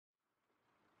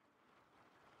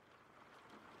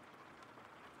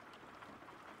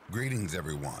Greetings,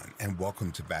 everyone, and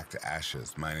welcome to Back to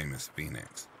Ashes. My name is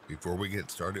Phoenix. Before we get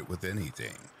started with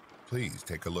anything, please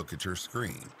take a look at your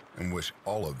screen and wish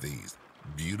all of these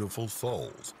beautiful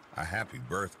souls a happy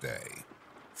birthday.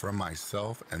 From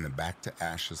myself and the Back to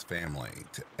Ashes family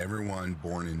to everyone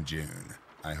born in June,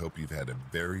 I hope you've had a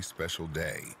very special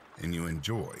day and you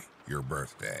enjoy your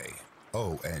birthday.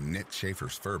 Oh, and Nick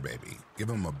Schaefer's fur baby, give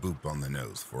him a boop on the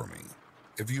nose for me.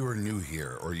 If you are new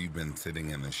here or you've been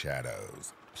sitting in the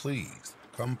shadows, please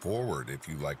come forward if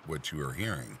you like what you are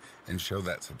hearing and show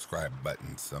that subscribe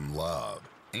button some love.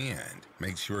 And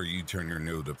make sure you turn your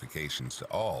notifications to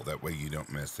all, that way you don't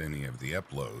miss any of the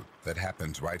upload that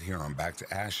happens right here on Back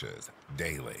to Ashes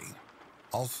daily.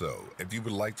 Also, if you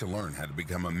would like to learn how to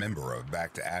become a member of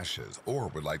Back to Ashes or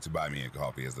would like to buy me a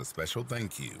coffee as a special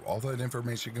thank you, all that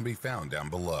information can be found down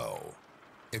below.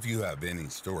 If you have any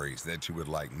stories that you would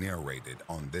like narrated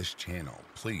on this channel,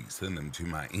 please send them to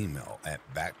my email at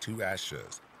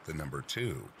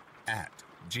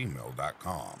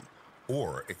backtoashes2@gmail.com.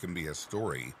 Or it can be a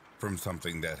story from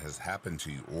something that has happened to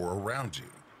you or around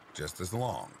you, just as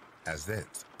long as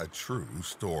it's a true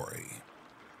story.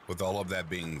 With all of that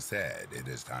being said, it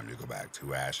is time to go back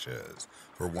to ashes.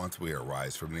 For once we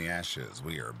arise from the ashes,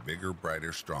 we are bigger,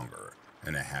 brighter, stronger,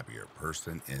 and a happier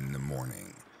person in the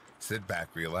morning. Sit back,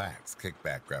 relax, kick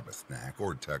back, grab a snack,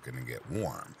 or tuck in and get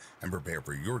warm, and prepare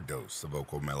for your dose of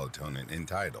vocal melatonin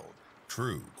entitled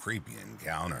True Creepy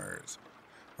Encounters.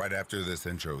 Right after this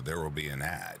intro, there will be an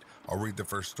ad. I'll read the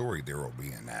first story, there will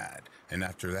be an ad. And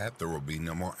after that, there will be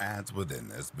no more ads within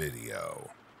this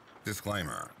video.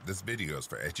 Disclaimer, this video is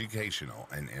for educational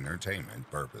and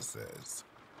entertainment purposes.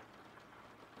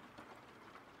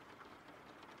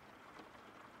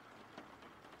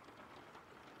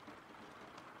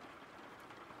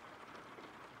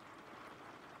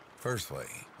 Firstly,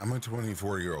 I'm a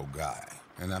 24-year-old guy,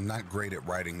 and I'm not great at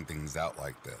writing things out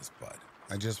like this, but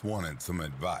I just wanted some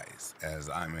advice,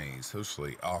 as I'm a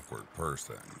socially awkward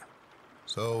person.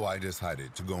 So I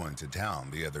decided to go into town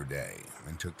the other day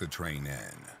and took the train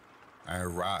in. I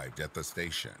arrived at the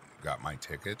station, got my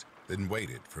ticket, then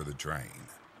waited for the train.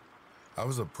 I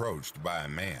was approached by a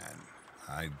man,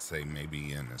 I'd say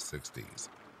maybe in his 60s.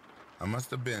 I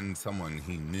must have been someone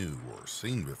he knew or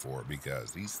seen before,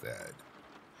 because he said,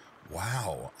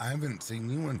 "Wow, I haven't seen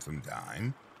you in some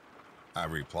time." I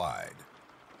replied,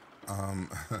 I'm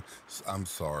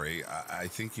sorry, I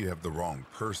think you have the wrong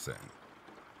person."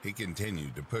 He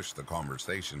continued to push the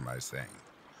conversation by saying,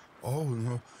 "Oh,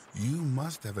 no, you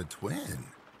must have a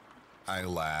twin." I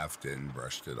laughed and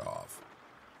brushed it off.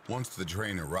 Once the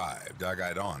train arrived, I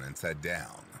got on and sat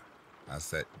down. I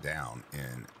sat down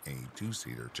in a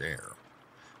two-seater chair.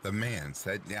 The man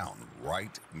sat down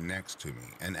right next to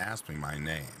me and asked me my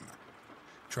name.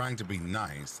 Trying to be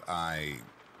nice, I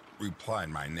replied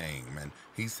my name, and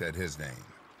he said his name.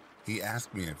 He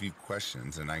asked me a few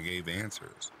questions and I gave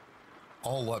answers.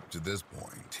 All up to this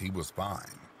point, he was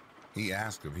fine. He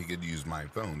asked if he could use my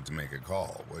phone to make a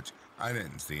call, which I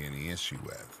didn't see any issue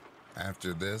with.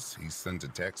 After this, he sent a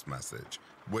text message,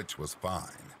 which was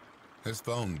fine. His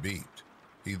phone beeped.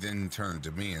 He then turned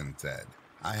to me and said,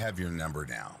 "I have your number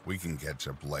now. We can catch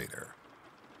up later."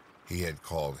 He had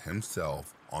called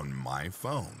himself on my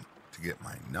phone to get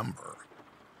my number.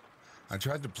 I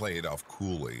tried to play it off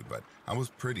coolly, but I was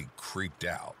pretty creeped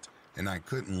out, and I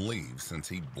couldn't leave since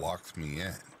he blocked me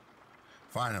in.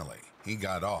 Finally, he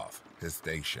got off his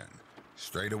station.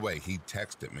 Straight away, he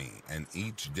texted me, and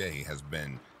each day has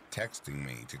been texting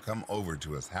me to come over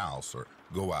to his house or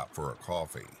go out for a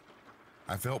coffee.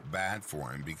 I felt bad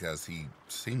for him because he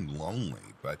seemed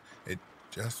lonely, but it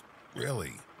just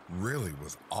really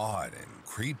was odd and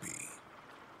creepy.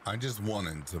 I just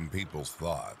wanted some people's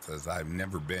thoughts, as I've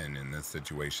never been in this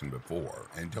situation before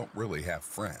and don't really have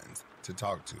friends to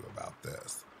talk to about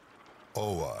this.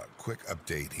 Oh, quick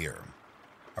update here.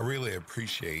 I really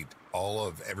appreciate all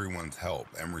of everyone's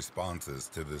help and responses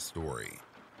to this story.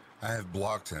 I have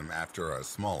blocked him after a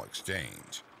small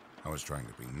exchange. I was trying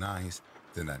to be nice,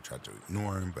 then I tried to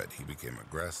ignore him, but he became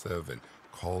aggressive and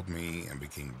called me and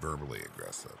became verbally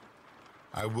aggressive.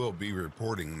 I will be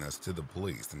reporting this to the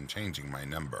police and changing my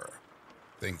number.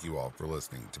 Thank you all for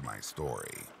listening to my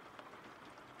story.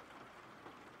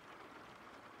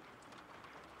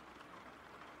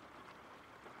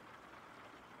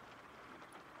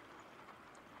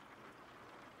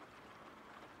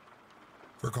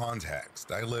 For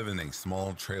context, I live in a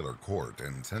small trailer court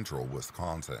in central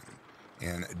Wisconsin,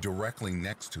 and directly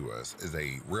next to us is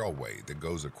a railway that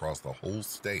goes across the whole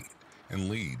state and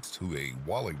leads to a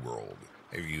Wally World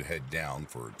if you head down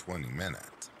for 20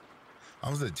 minutes. I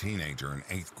was a teenager in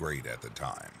 8th grade at the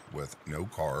time, with no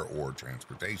car or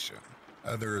transportation,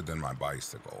 other than my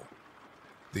bicycle.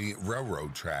 The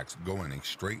railroad tracks go in a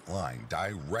straight line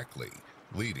directly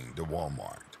leading to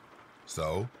Walmart.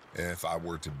 So, if I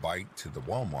were to bike to the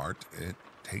Walmart, it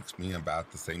takes me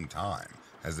about the same time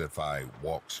as if I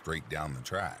walked straight down the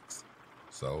tracks.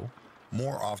 So,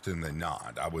 more often than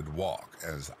not, I would walk,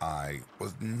 as I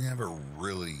was never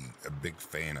really a big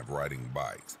fan of riding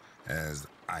bikes, as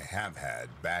I have had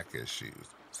back issues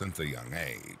since a young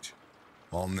age.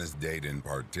 On this date in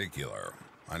particular,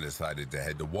 I decided to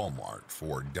head to Walmart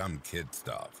for dumb kid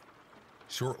stuff,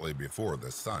 shortly before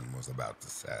the sun was about to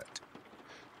set.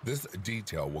 This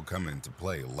detail will come into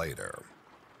play later.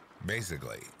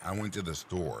 Basically, I went to the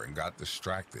store and got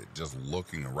distracted just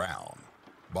looking around,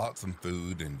 bought some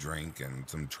food and drink and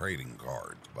some trading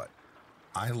cards, but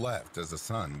I left as the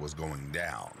sun was going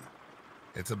down.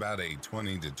 It's about a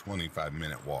 20 to 25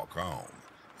 minute walk home,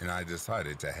 and I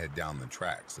decided to head down the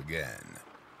tracks again.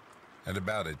 At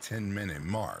about a 10-minute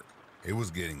mark, it was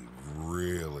getting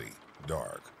really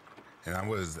dark, and I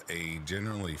was a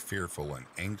generally fearful and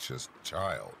anxious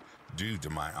child due to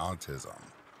my autism.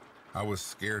 I was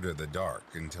scared of the dark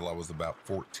until I was about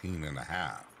 14 and a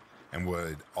half, and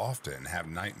would often have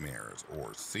nightmares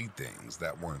or see things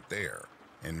that weren't there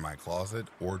in my closet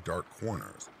or dark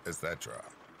corners, etc.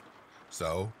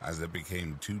 So, as it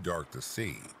became too dark to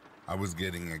see, I was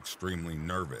getting extremely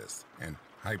nervous and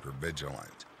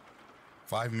hypervigilant.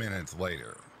 5 minutes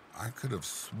later, I could have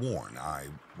sworn I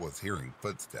was hearing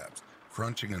footsteps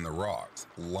crunching in the rocks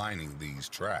lining these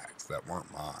tracks that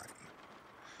weren't mine.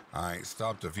 I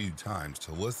stopped a few times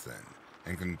to listen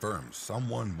and confirm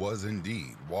someone was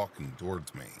indeed walking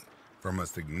towards me from a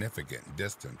significant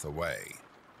distance away.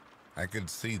 I could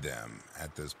see them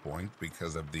at this point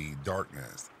because of the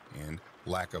darkness and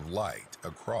lack of light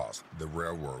across the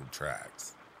railroad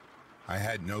tracks. I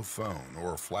had no phone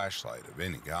or flashlight of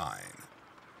any kind.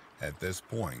 At this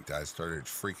point, I started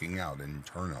freaking out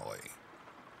internally.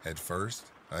 At first,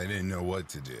 I didn't know what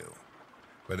to do,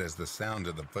 but as the sound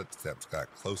of the footsteps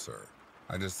got closer,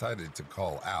 I decided to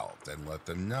call out and let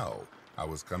them know I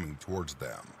was coming towards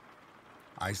them.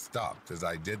 I stopped as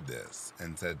I did this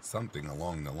and said something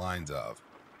along the lines of,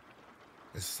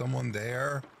 "Is someone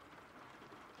there?"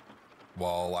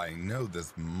 While I know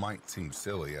this might seem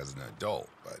silly as an adult,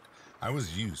 but I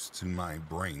was used to my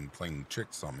brain playing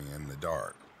tricks on me in the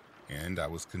dark, and I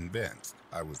was convinced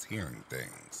I was hearing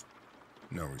things.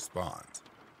 No response.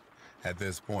 At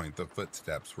this point, the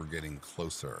footsteps were getting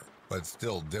closer, but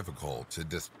still difficult to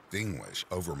distinguish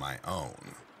over my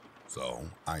own. So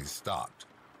I stopped.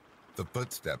 The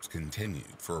footsteps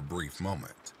continued for a brief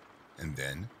moment, and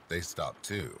then they stopped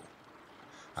too.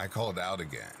 I called out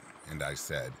again, and I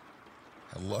said,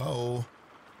 "Hello?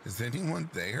 Is anyone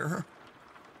there?"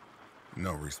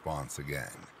 No response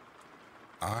again.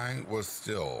 I was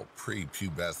still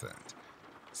prepubescent,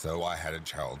 so I had a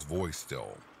child's voice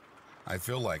still. I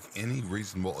feel like any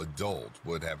reasonable adult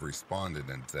would have responded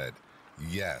and said,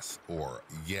 "Yes," or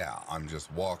 "Yeah, I'm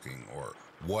just walking," or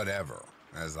whatever,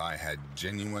 as I had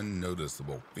genuine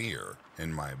noticeable fear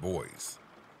in my voice.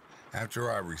 After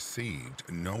I received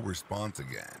no response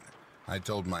again, I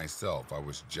told myself I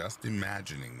was just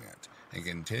imagining it and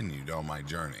continued on my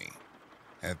journey.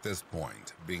 At this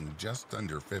point, being just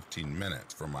under 15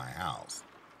 minutes from my house,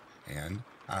 and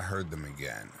I heard them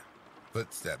again,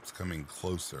 footsteps coming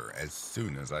closer as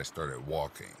soon as I started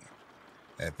walking.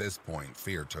 At this point,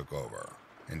 fear took over,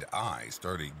 and I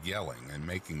started yelling and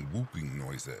making whooping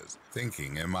noises,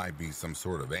 thinking it might be some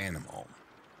sort of animal.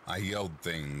 I yelled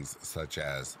things such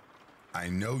as, "I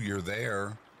know you're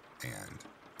there," and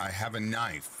 "I have a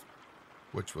knife,"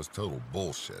 which was total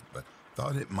bullshit, but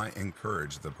thought it might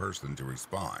encourage the person to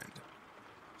respond.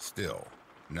 Still,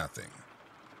 nothing.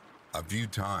 A few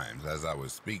times as I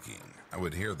was speaking, I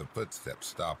would hear the footsteps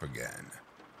stop again.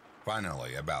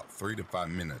 Finally, about 3 to 5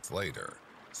 minutes later,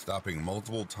 stopping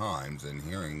multiple times and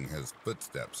hearing his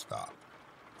footsteps stop.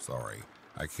 Sorry,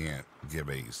 I can't give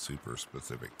a super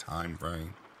specific time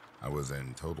frame. I was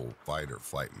in total fight or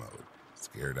flight mode,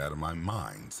 scared out of my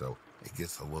mind, so it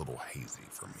gets a little hazy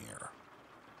from here.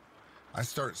 I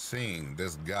start seeing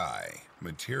this guy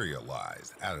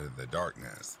materialize out of the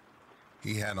darkness.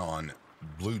 He had on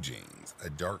blue jeans, a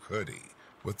dark hoodie,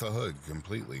 with the hood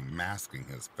completely masking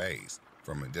his face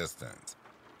from a distance.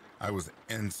 I was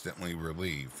instantly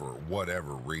relieved for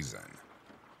whatever reason.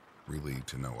 Relieved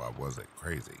to know I wasn't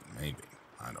crazy, maybe,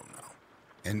 I don't know.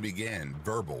 And began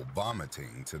verbal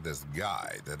vomiting to this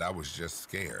guy that I was just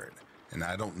scared, and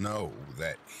I don't know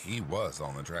that he was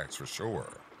on the tracks for sure.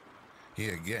 He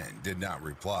again did not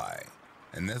reply.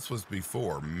 And this was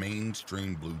before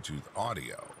mainstream Bluetooth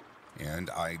audio, and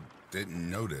I didn't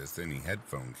notice any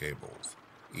headphone cables,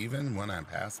 even when I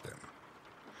passed him.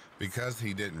 Because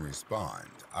he didn't respond,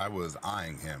 I was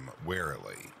eyeing him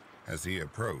warily as he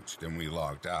approached and we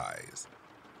locked eyes.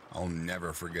 I'll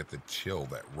never forget the chill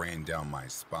that ran down my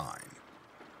spine.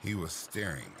 He was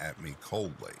staring at me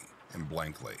coldly and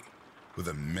blankly, with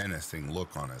a menacing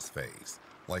look on his face,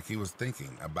 like he was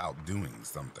thinking about doing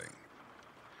something.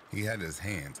 He had his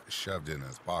hands shoved in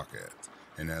his pockets,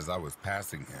 and as I was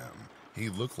passing him, he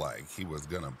looked like he was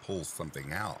gonna pull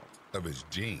something out of his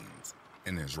jeans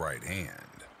in his right hand.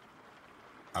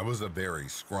 I was a very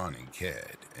scrawny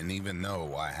kid, and even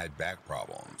though I had back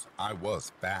problems, I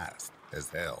was fast as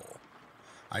hell.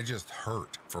 I just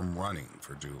hurt from running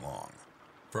for too long.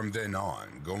 From then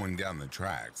on, going down the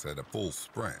tracks at a full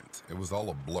sprint, it was all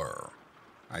a blur.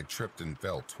 I tripped and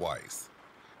fell twice,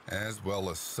 as well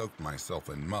as soaked myself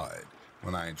in mud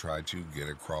when I tried to get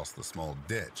across the small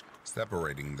ditch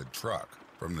separating the truck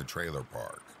from the trailer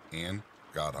park, and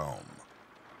got home.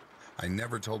 I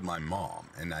never told my mom,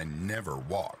 and I never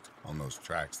walked on those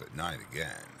tracks at night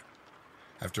again.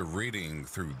 After reading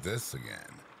through this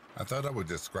again, I thought I would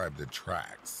describe the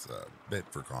tracks a bit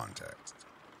for context.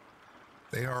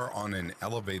 They are on an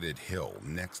elevated hill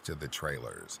next to the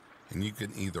trailers, and you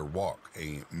can either walk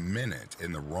a minute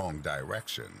in the wrong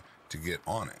direction to get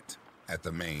on it at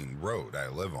the main road I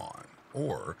live on,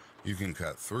 or you can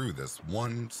cut through this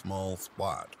one small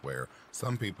spot where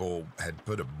some people had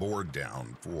put a board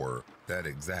down for that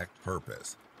exact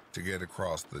purpose, to get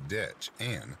across the ditch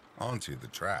and onto the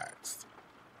tracks.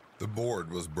 The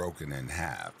board was broken in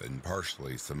half and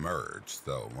partially submerged,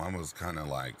 so I was kind of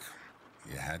like,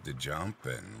 you had to jump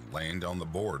and land on the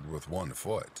board with one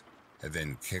foot, and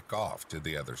then kick off to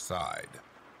the other side.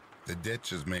 The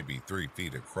ditch is maybe 3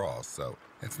 feet across, so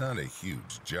it's not a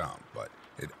huge jump, but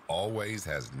it always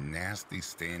has nasty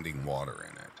standing water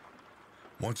in it.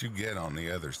 Once you get on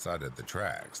the other side of the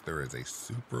tracks, there is a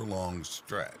super long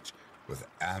stretch with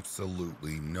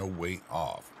absolutely no way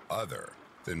off other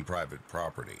than private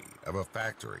property of a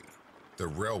factory the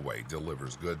railway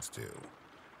delivers goods to,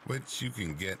 which you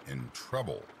can get in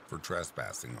trouble for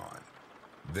trespassing on.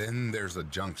 Then there's a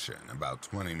junction about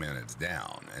 20 minutes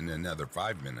down and another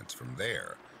 5 minutes from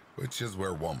there, which is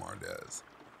where Walmart is.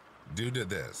 Due to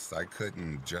this, I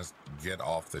couldn't just get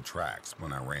off the tracks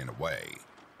when I ran away.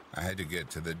 I had to get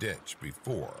to the ditch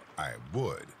before I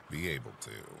would be able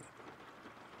to.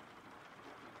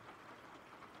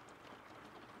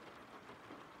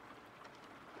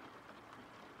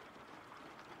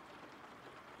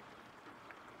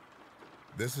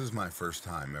 This is my first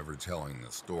time ever telling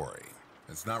this story.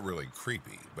 It's not really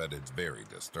creepy, but it's very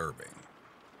disturbing.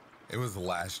 It was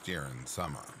last year in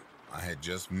summer. I had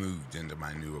just moved into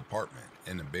my new apartment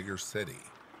in a bigger city,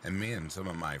 and me and some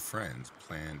of my friends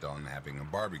planned on having a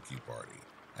barbecue party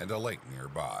at a lake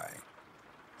nearby.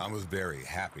 I was very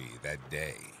happy that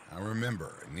day. I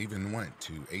remember and even went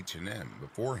to H&M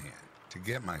beforehand to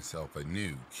get myself a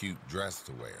new cute dress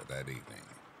to wear that evening.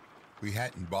 We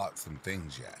hadn't bought some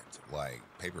things yet, like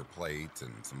paper plates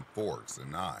and some forks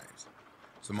and knives.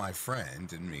 So my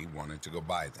friend and me wanted to go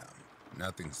buy them.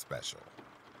 Nothing special.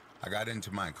 I got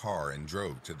into my car and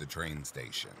drove to the train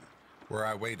station, where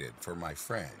I waited for my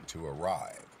friend to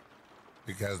arrive.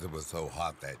 Because it was so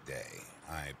hot that day,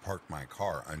 I parked my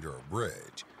car under a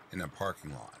bridge in a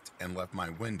parking lot and left my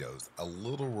windows a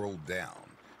little rolled down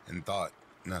and thought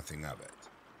nothing of it.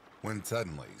 When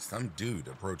suddenly some dude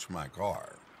approached my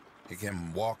car. He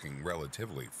came walking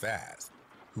relatively fast,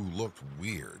 who looked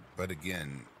weird, but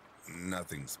again,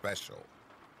 nothing special.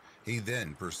 He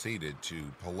then proceeded to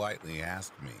politely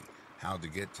ask me how to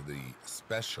get to the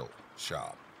special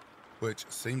shop, which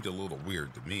seemed a little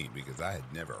weird to me because I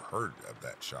had never heard of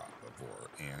that shop before,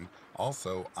 and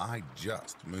also I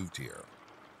just moved here.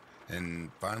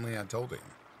 And finally I told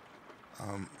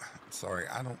him, sorry,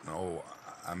 I don't know,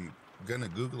 I'm gonna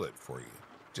Google it for you.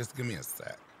 Just give me a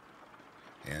sec.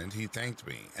 And he thanked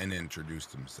me and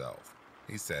introduced himself.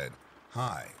 He said,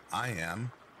 "Hi, I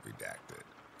am," redacted,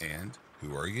 "and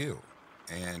who are you?"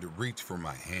 and reached for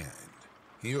my hand.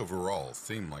 He overall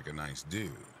seemed like a nice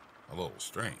dude. A little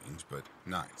strange, but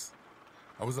nice.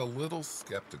 I was a little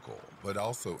skeptical, but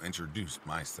also introduced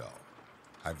myself.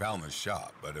 I found the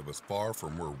shop, but it was far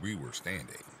from where we were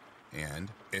standing,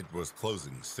 and it was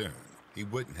closing soon. He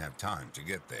wouldn't have time to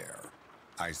get there.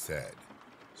 I said,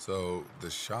 "So the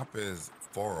shop is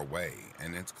far away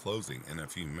and it's closing in a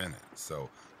few minutes, so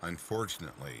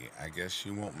unfortunately I guess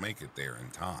you won't make it there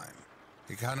in time."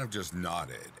 He kind of just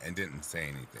nodded and didn't say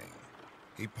anything.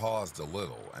 He paused a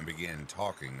little and began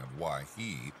talking of why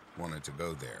he wanted to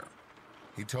go there.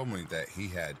 He told me that he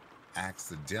had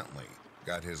accidentally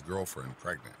got his girlfriend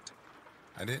pregnant.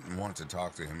 I didn't want to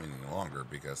talk to him any longer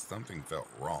because something felt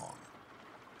wrong.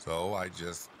 So I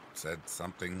just said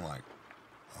something like,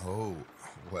 "Oh,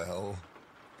 well,"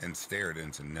 and stared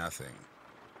into nothing.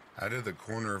 Out of the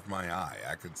corner of my eye,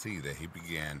 I could see that he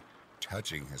began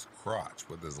touching his crotch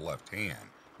with his left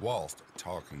hand whilst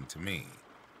talking to me.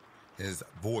 His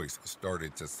voice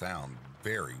started to sound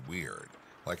very weird,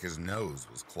 like his nose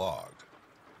was clogged.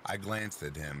 I glanced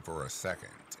at him for a second,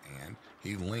 and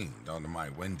he leaned onto my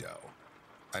window.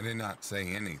 I did not say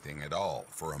anything at all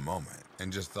for a moment,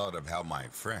 and just thought of how my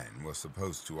friend was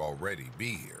supposed to already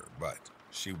be here, but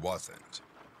she wasn't.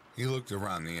 He looked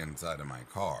around the inside of my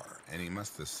car, and he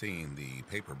must have seen the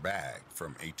paper bag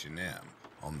from H&M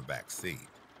on the back seat,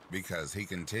 because he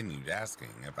continued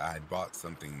asking if I had bought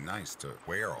something nice to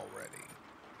wear already.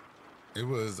 It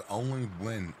was only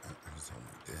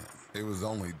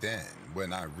then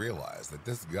when I realized that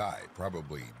this guy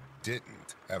probably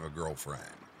didn't have a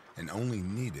girlfriend and only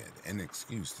needed an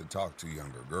excuse to talk to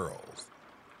younger girls.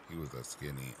 He was a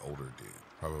skinny, older dude,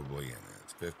 probably in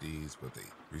his 50s, with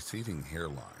a receding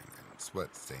hairline and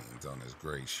sweat stains on his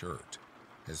gray shirt.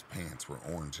 His pants were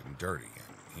orange and dirty,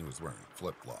 and he was wearing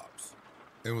flip-flops.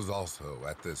 It was also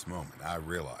at this moment I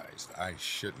realized I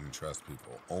shouldn't trust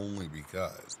people only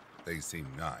because they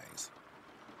seemed nice.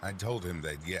 I told him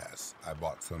that yes, I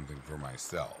bought something for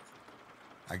myself.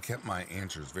 I kept my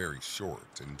answers very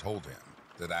short and told him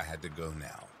that I had to go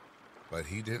now, but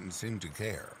he didn't seem to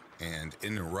care and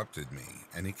interrupted me,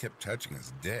 and he kept touching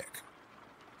his dick.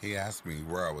 He asked me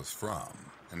where I was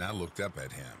from, and I looked up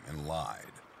at him and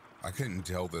lied. I couldn't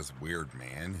tell this weird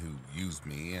man who used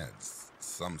me as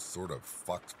some sort of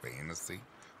fucked fantasy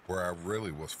where I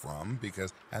really was from,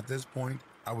 because at this point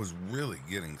I was really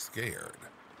getting scared.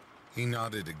 He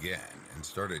nodded again and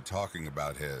started talking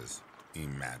about his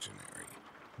imaginary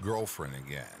girlfriend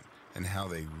again and how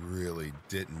they really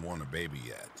didn't want a baby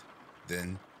yet.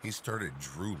 Then he started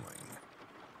drooling.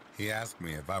 He asked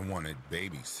me if I wanted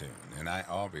babies soon, and I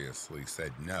obviously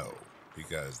said no,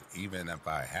 because even if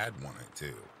I had wanted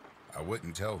to, I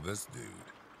wouldn't tell this dude.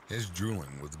 His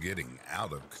drooling was getting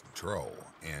out of control,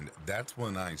 and that's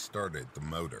when I started the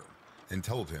motor and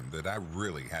told him that I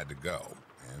really had to go,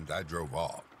 and I drove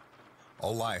off.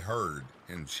 All I heard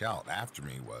him shout after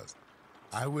me was,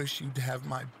 "I wish you'd have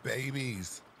my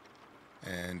babies."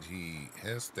 And he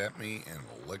hissed at me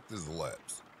and licked his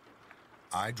lips.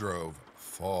 I drove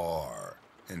far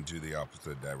into the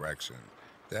opposite direction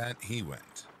that he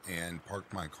went and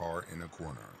parked my car in a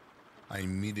corner. I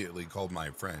immediately called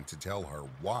my friend to tell her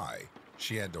why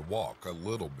she had to walk a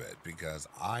little bit, because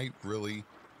I really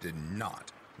did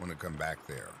not want to come back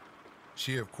there.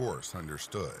 She, of course,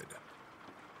 understood.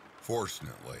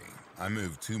 Fortunately, I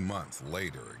moved 2 months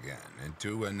later again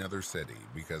into another city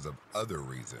because of other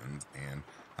reasons, and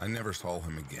I never saw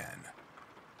him again.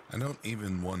 I don't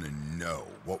even want to know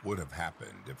what would have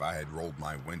happened if I had rolled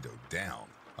my window down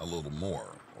a little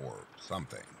more or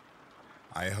something.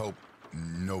 I hope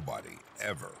nobody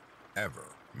ever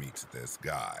meets this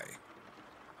guy.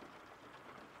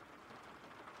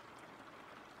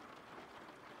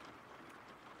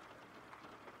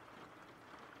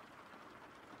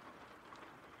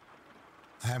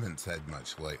 I haven't said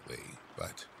much lately,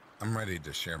 but I'm ready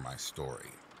to share my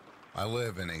story. I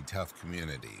live in a tough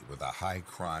community with a high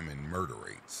crime and murder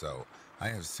rate, so I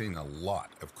have seen a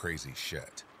lot of crazy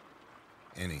shit.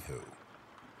 Anywho,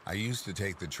 I used to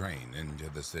take the train into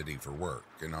the city for work,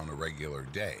 and on a regular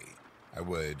day, I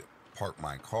would park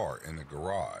my car in the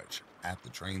garage at the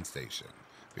train station,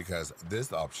 because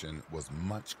this option was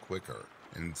much quicker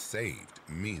and saved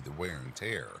me the wear and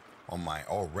tear on my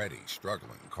already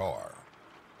struggling car.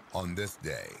 On this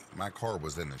day, my car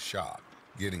was in the shop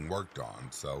getting worked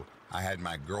on, so I had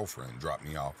my girlfriend drop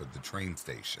me off at the train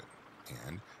station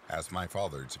and asked my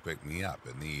father to pick me up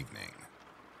in the evening.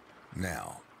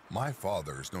 Now, my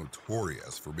father's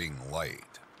notorious for being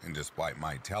late, and despite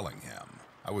my telling him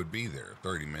I would be there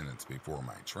 30 minutes before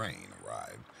my train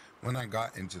arrived, when I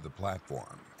got into the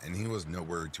platform and he was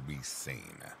nowhere to be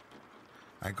seen.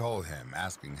 I called him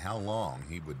asking how long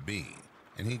he would be,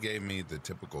 and he gave me the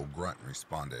typical grunt and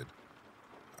responded,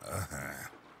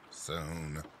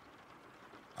 soon.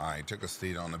 I took a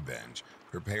seat on a bench,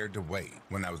 prepared to wait,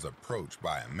 when I was approached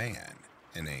by a man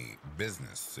in a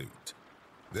business suit.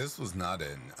 This was not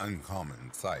an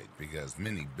uncommon sight, because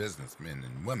many businessmen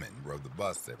and women rode the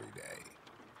bus every day.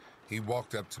 He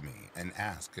walked up to me and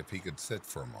asked if he could sit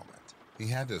for a moment. He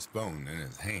had his phone in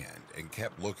his hand and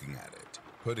kept looking at it,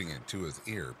 putting it to his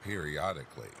ear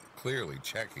periodically, clearly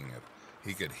checking if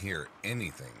he could hear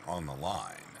anything on the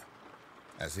line.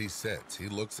 As he sits, he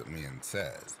looks at me and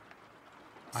says,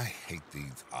 "I hate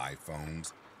these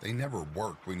iPhones. They never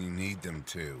work when you need them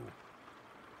to."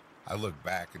 I look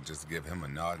back and just give him a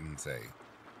nod and say,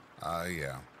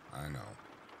 Yeah, I know."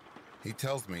 He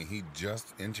tells me he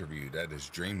just interviewed at his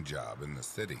dream job in the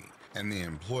city, and the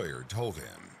employer told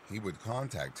him he would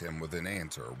contact him with an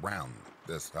answer around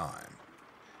this time.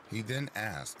 He then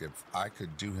asked if I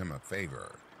could do him a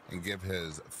favor and give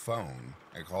his phone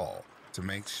a call to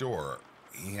make sure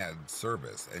he had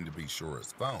service and to be sure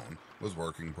his phone was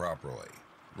working properly.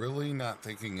 Really not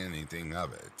thinking anything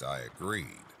of it, I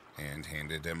agreed and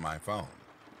handed him my phone.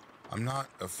 I'm not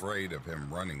afraid of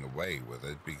him running away with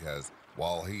it because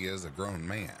while he is a grown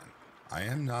man, I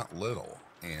am not little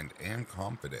and am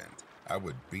confident I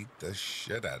would beat the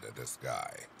shit out of this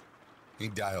guy. He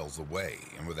dials away,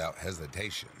 and without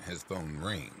hesitation, his phone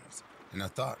rings, and a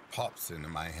thought pops into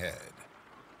my head.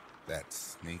 That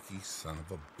sneaky son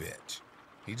of a bitch.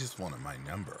 He just wanted my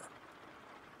number.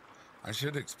 I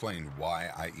should explain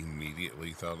why I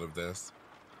immediately thought of this.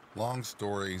 Long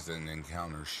stories and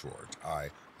encounters short, I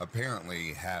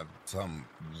apparently have some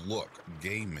look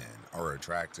gay men are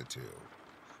attracted to.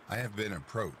 I have been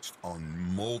approached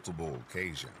on multiple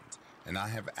occasions, and I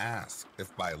have asked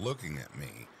if by looking at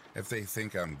me, if they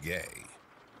think I'm gay.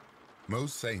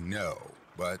 Most say no,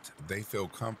 but they feel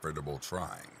comfortable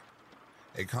trying.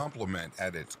 A compliment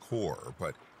at its core,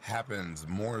 but happens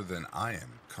more than I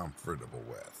am comfortable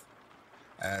with.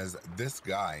 As this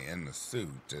guy in the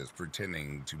suit is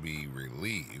pretending to be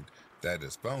relieved that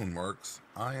his phone works,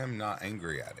 I am not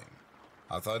angry at him.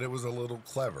 I thought it was a little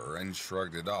clever and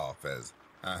shrugged it off as,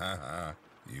 "Ha ha ha,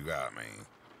 you got me."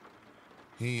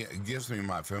 He gives me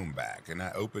my phone back and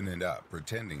I open it up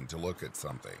pretending to look at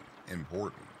something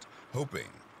important,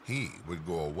 hoping he would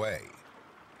go away.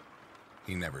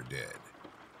 He never did.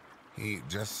 He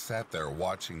just sat there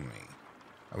watching me.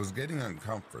 I was getting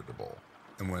uncomfortable,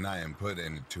 and when I am put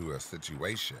into a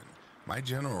situation, my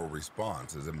general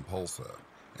response is impulsive,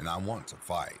 and I want to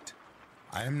fight.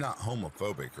 I am not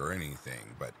homophobic or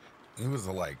anything, but he was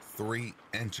like 3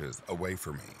 inches away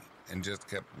from me and just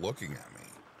kept looking at me.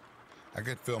 I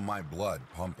could feel my blood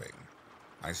pumping.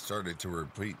 I started to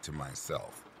repeat to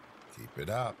myself, "Keep it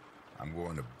up. I'm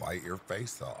going to bite your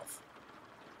face off."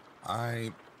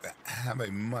 I have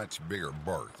a much bigger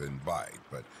bark than bite,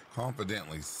 but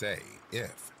confidently say,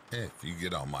 if you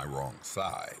get on my wrong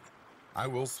side, I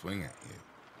will swing at you.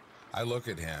 I look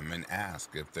at him and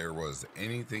ask if there was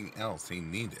anything else he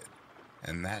needed,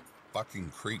 and that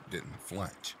fucking creep didn't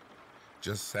flinch.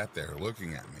 Just sat there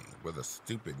looking at me with a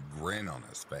stupid grin on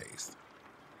his face.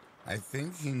 I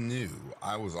think he knew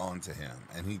I was onto him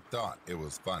and he thought it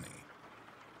was funny.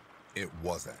 It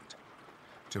wasn't.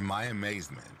 To my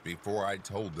amazement, before I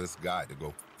told this guy to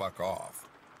go fuck off,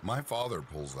 my father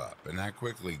pulls up and I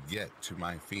quickly get to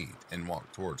my feet and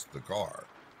walk towards the car,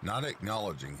 not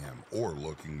acknowledging him or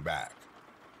looking back.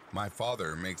 My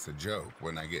father makes a joke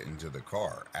when I get into the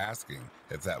car, asking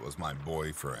if that was my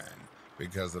boyfriend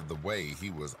because of the way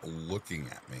he was looking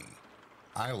at me.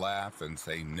 I laugh and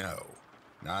say no,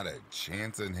 not a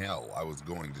chance in hell I was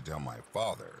going to tell my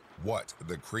father what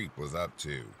the creep was up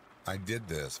to. I did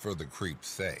this for the creep's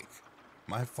sake.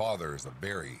 My father is a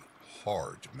very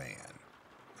hard man.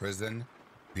 Prison,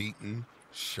 beaten,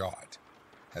 shot,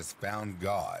 has found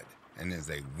God and is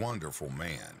a wonderful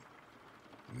man.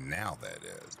 Now that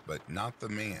is, but not the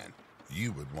man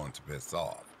you would want to piss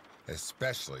off,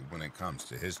 especially when it comes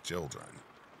to his children.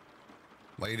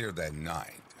 Later that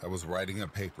night, I was writing a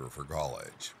paper for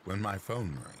college when my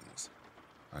phone rings.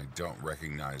 I don't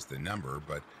recognize the number,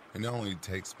 but it only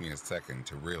takes me a second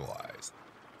to realize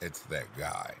it's that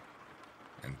guy.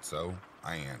 And so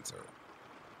I answer.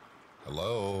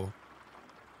 "Hello?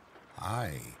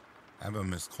 Hi, have a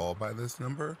missed call by this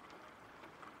number?"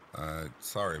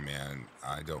 Sorry man,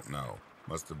 I don't know.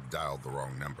 Must have dialed the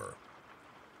wrong number."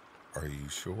 "Are you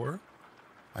sure?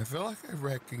 I feel like I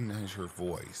recognize your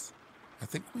voice. I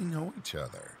think we know each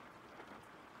other."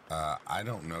 I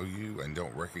don't know you and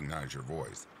don't recognize your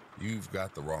voice. You've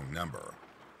got the wrong number."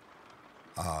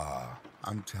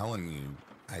 I'm telling you,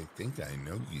 I think I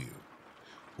know you.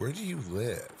 Where do you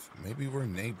live? Maybe we're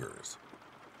neighbors."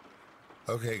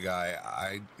 "Okay, guy,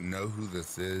 I know who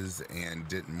this is and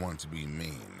didn't want to be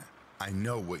mean. I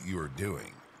know what you are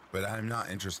doing, but I'm not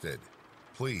interested.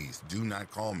 Please do not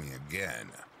call me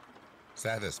again."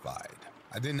 Satisfied,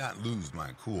 I did not lose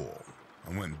my cool. I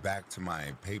went back to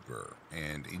my paper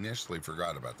and initially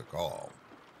forgot about the call.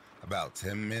 About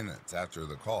 10 minutes after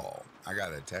the call, I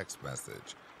got a text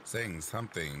message saying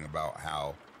something about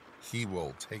how he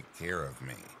will take care of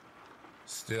me.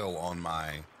 Still on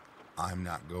my "I'm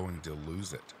not going to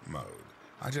lose it" mode,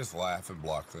 I just laugh and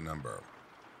block the number.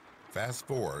 Fast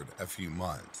forward a few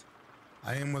months.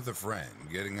 I am with a friend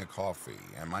getting a coffee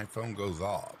and my phone goes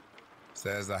off.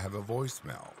 Says I have a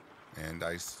voicemail, and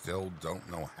I still don't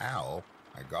know how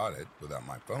I got it without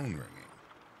my phone ringing.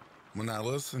 When I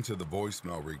listen to the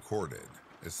voicemail recorded,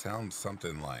 it sounds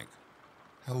something like,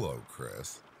 "Hello,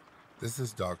 Chris. This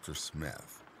is Dr.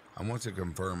 Smith. I want to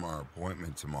confirm our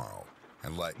appointment tomorrow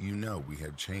and let you know we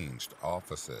have changed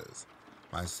offices.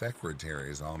 My secretary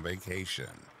is on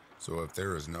vacation, so if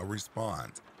there is no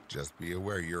response, just be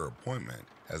aware your appointment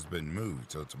has been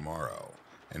moved till tomorrow,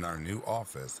 and our new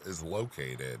office is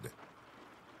located."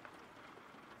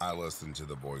 I listened to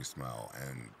the voicemail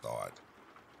and thought,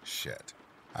 shit,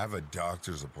 I have a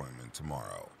doctor's appointment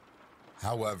tomorrow.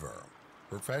 However,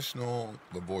 professional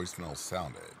the voicemail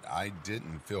sounded, I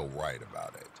didn't feel right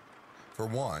about it. For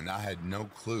one, I had no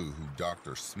clue who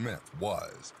Dr. Smith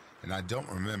was, and I don't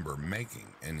remember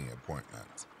making any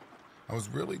appointments. I was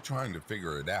really trying to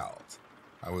figure it out.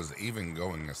 I was even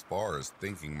going as far as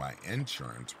thinking my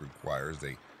insurance requires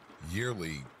a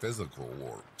yearly physical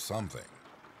or something.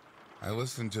 I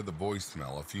listened to the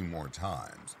voicemail a few more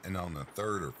times, and on the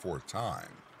third or fourth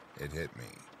time, it hit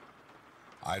me.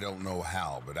 I don't know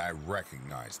how, but I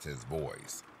recognized his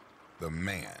voice. The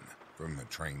man from the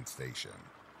train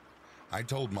station. I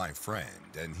told my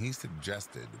friend, and he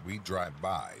suggested we drive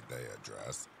by the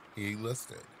address he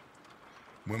listed.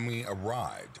 When we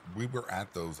arrived, we were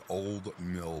at those old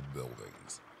mill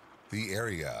buildings. The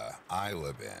area I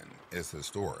live in is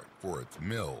historic for its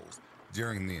mills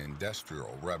during the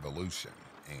Industrial Revolution,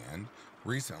 and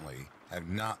recently have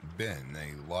not been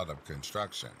a lot of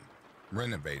construction,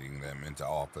 renovating them into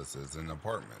offices and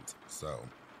apartments, so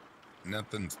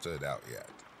nothing stood out yet.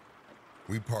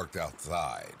 We parked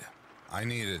outside. I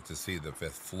needed to see the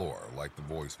 5th floor, like the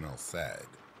voicemail said.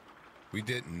 We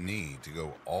didn't need to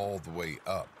go all the way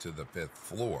up to the 5th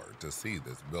floor to see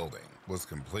this building was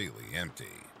completely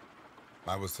empty.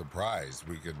 I was surprised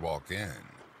we could walk in.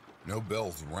 No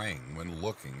bells rang when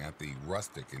looking at the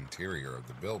rustic interior of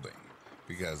the building,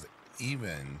 because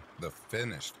even the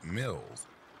finished mills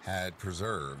had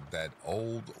preserved that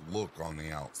old look on the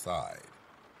outside.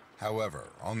 However,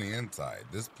 on the inside,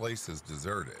 this place is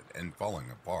deserted and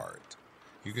falling apart.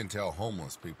 You can tell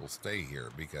homeless people stay here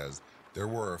because there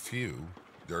were a few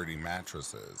dirty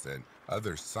mattresses and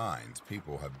other signs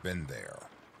people have been there.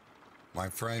 My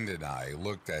friend and I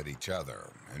looked at each other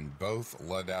and both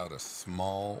let out a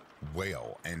small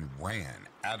wail and ran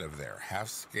out of there, half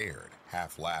scared,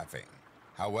 half laughing.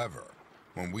 However,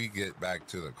 when we get back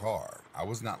to the car, I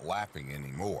was not laughing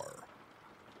anymore.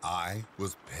 I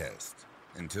was pissed,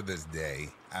 and to this day,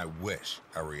 I wish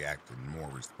I reacted more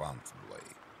responsibly.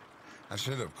 I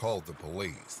should have called the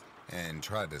police and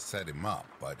tried to set him up,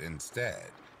 but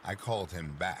instead, I called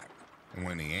him back, and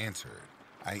when he answered,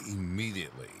 I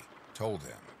immediately told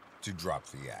him to drop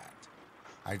the act.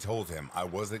 I told him I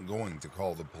wasn't going to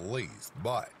call the police,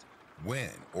 but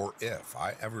when or if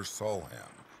I ever saw him,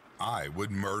 I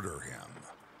would murder him.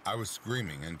 I was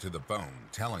screaming into the phone,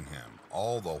 telling him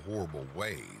all the horrible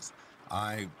ways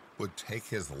I would take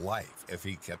his life if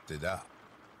he kept it up.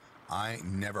 I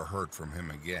never heard from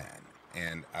him again,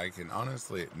 and I can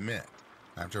honestly admit,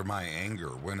 after my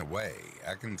anger went away,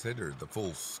 I considered the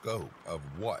full scope of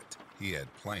what he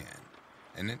had planned,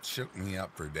 and it shook me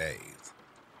up for days.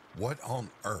 What on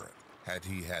earth had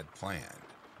he had planned?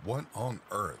 What on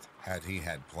earth had he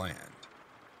had planned?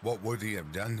 What would he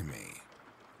have done to me?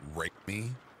 Rape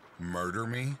me? Murder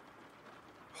me?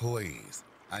 Please,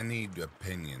 I need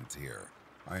opinions here.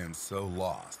 I am so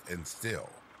lost and still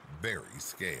very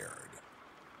scared.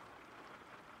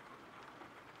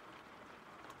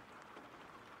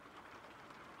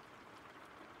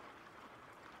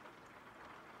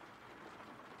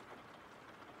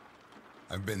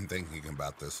 I've been thinking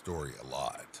about this story a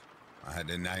lot. I had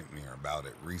a nightmare about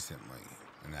it recently,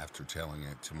 and after telling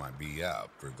it to my BF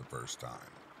for the first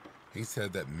time, he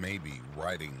said that maybe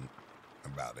writing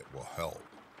about it will help.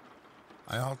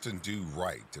 I often do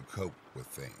write to cope with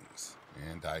things,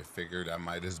 and I figured I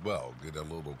might as well get a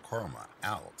little karma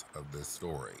out of this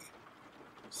story.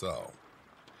 So,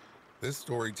 this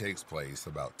story takes place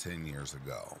about 10 years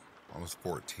ago. I was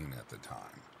 14 at the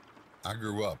time. I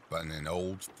grew up on an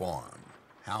old farm,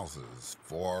 houses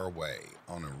far away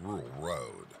on a rural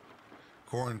road.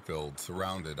 Cornfields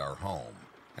surrounded our home,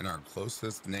 and our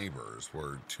closest neighbors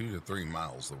were 2 to 3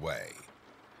 miles away.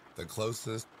 The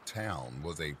closest town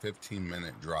was a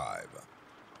 15-minute drive.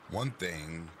 One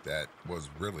thing that was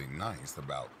really nice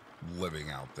about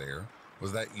living out there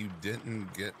was that you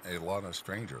didn't get a lot of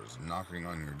strangers knocking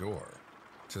on your door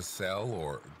to sell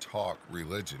or talk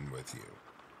religion with you.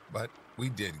 But We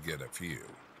did get a few.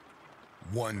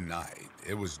 One night,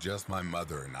 it was just my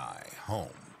mother and I home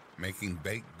making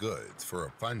baked goods for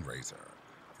a fundraiser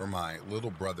for my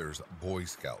little brother's Boy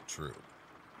Scout troop.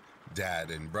 Dad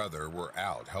and brother were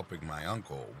out helping my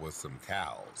uncle with some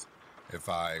cows, if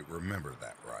I remember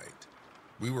that right.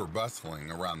 We were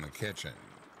bustling around the kitchen,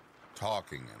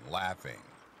 talking and laughing.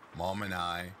 Mom and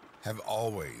I have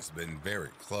always been very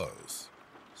close.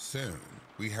 Soon,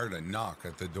 we heard a knock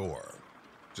at the door.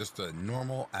 Just a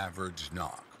normal average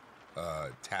knock.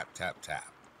 Tap, tap,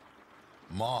 tap.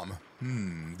 Mom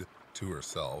hummed to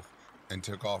herself and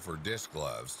took off her dish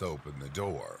gloves to open the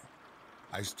door.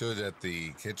 I stood at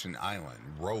the kitchen island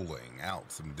rolling out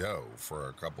some dough for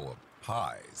a couple of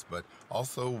pies, but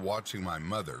also watching my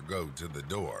mother go to the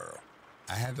door.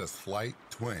 I had a slight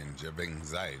twinge of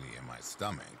anxiety in my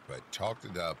stomach, but chalked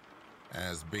it up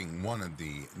as being one of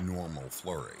the normal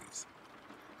flurries.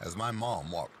 As my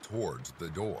mom walked towards the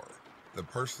door, the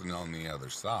person on the other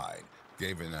side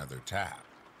gave another tap,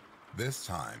 this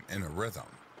time in a rhythm.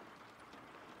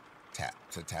 Tap,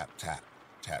 to tap, tap,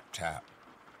 tap, tap.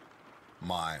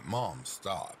 My mom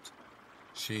stopped.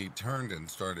 She turned and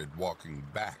started walking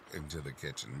back into the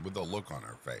kitchen with a look on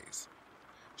her face.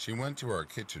 She went to our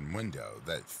kitchen window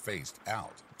that faced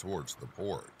out towards the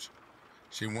porch.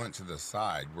 She went to the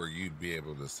side where you'd be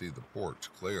able to see the porch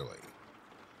clearly.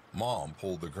 Mom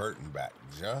pulled the curtain back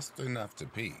just enough to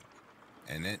peek,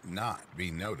 and it not be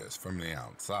noticed from the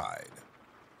outside.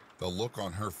 The look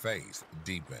on her face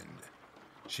deepened.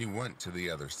 She went to the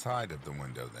other side of the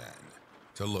window then,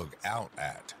 to look out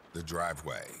at the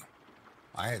driveway.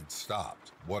 I had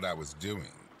stopped what I was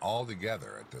doing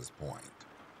altogether at this point,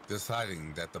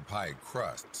 deciding that the pie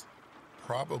crusts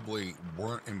probably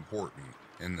weren't important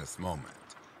in this moment,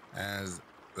 as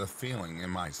the feeling in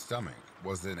my stomach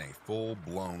was in a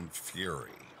full-blown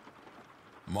fury.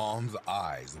 Mom's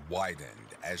eyes widened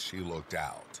as she looked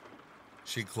out.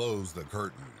 She closed the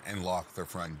curtain and locked the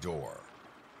front door.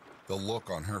 The look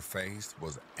on her face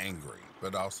was angry,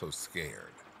 but also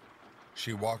scared.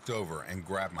 She walked over and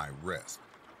grabbed my wrist.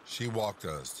 She walked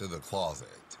us to the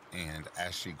closet, and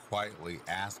as she quietly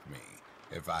asked me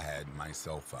if I had my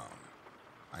cell phone,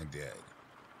 I did.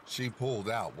 She pulled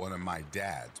out one of my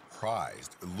dad's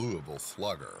prized Louisville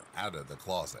Slugger out of the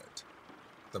closet.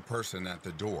 The person at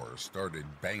the door started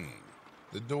banging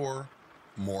the door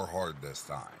more hard this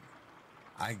time.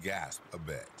 I gasped a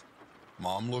bit.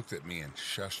 Mom looked at me and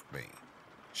shushed me.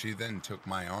 She then took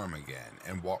my arm again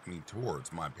and walked me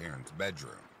towards my parents'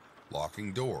 bedroom,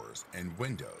 locking doors and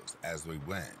windows as we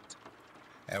went.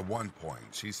 At one point,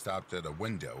 she stopped at a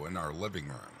window in our living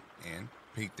room and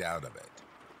peeked out of it.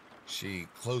 She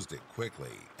closed it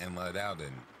quickly and let out a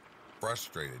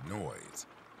frustrated noise.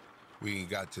 We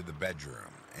got to the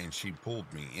bedroom and she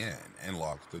pulled me in and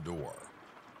locked the door.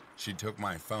 She took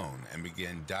my phone and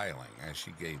began dialing as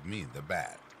she gave me the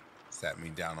bat, sat me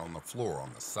down on the floor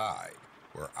on the side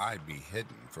where I'd be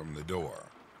hidden from the door,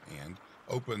 and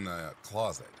opened the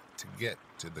closet to get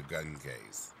to the gun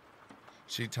case.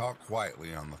 She talked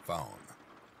quietly on the phone.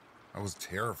 I was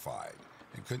terrified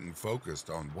and couldn't focus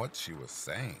on what she was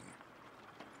saying.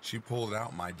 She pulled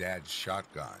out my dad's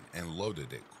shotgun and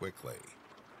loaded it quickly.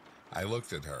 I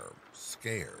looked at her,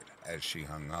 scared, as she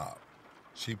hung up.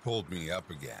 She pulled me up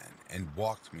again and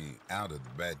walked me out of the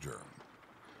bedroom.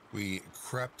 We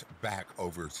crept back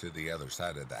over to the other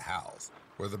side of the house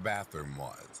where the bathroom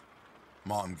was.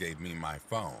 Mom gave me my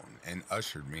phone and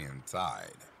ushered me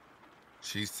inside.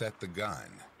 She set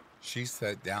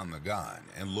down the gun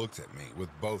and looked at me with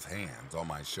both hands on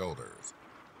my shoulders.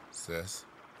 Sis,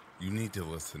 you need to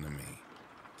listen to me.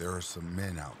 There are some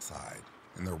men outside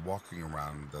and they're walking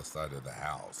around the side of the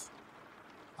house.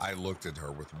 I looked at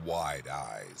her with wide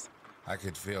eyes. I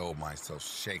could feel myself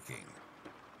shaking.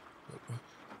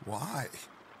 Why?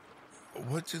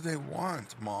 What do they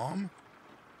want, Mom?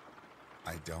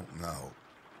 I don't know,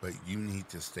 but you need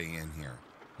to stay in here.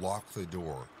 Lock the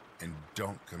door and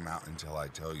don't come out until I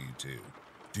tell you to.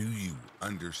 Do you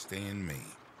understand me?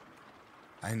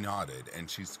 I nodded and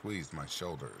she squeezed my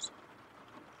shoulders.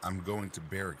 I'm going to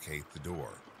barricade the door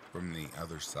from the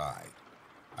other side.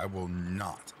 I will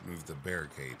not move the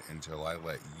barricade until I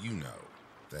let you know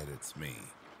that it's me.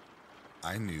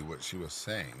 I knew what she was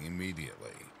saying immediately.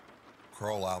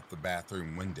 Crawl out the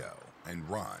bathroom window and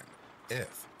run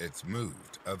if it's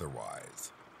moved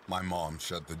otherwise. My mom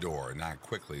shut the door and I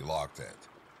quickly locked it.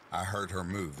 I heard her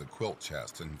move the quilt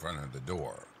chest in front of the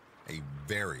door, a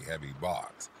very heavy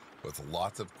box with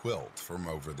lots of quilts from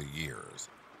over the years.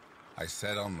 I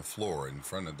sat on the floor in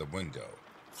front of the window,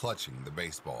 clutching the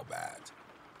baseball bat.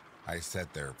 I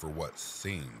sat there for what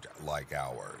seemed like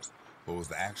hours, but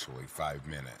was actually 5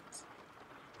 minutes.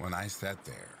 When I sat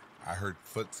there, I heard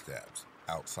footsteps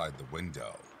outside the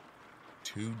window.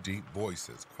 Two deep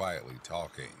voices quietly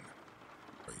talking.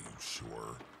 Are you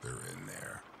sure they're in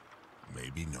there?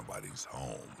 Maybe nobody's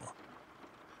home.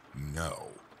 No,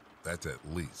 that's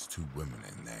at least two women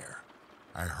in there.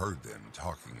 I heard them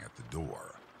talking at the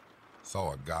door.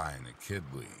 Saw a guy and a kid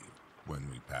leave when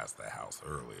we passed the house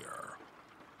earlier.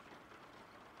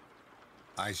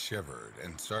 I shivered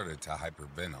and started to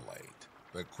hyperventilate,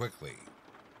 but quickly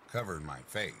covered my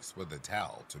face with a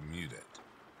towel to mute it.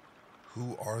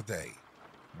 Who are they?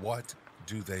 What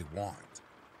do they want?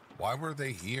 Why were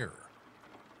they here?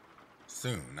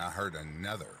 Soon I heard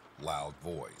another loud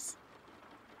voice.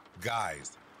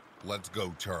 Guys, let's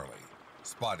go, Charlie.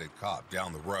 Spotted cop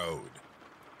down the road.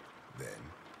 Then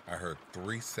I heard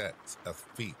 3 sets of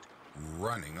feet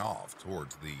running off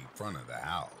towards the front of the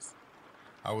house.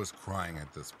 I was crying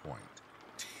at this point,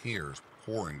 tears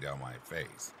pouring down my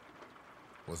face.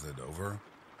 Was it over?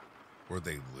 Were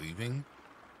they leaving?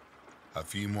 A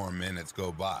few more minutes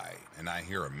go by, and I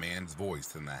hear a man's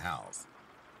voice in the house.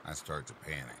 I start to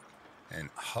panic and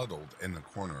huddled in the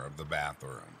corner of the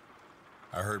bathroom.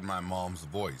 I heard my mom's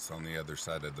voice on the other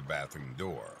side of the bathroom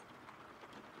door.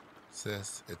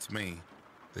 Sis, it's me.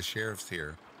 The sheriff's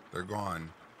here. They're gone.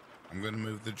 I'm going to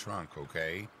move the trunk,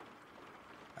 okay?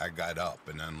 I got up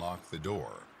and unlocked the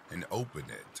door and opened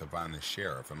it to find the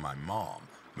sheriff and my mom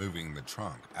moving the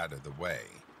trunk out of the way.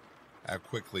 I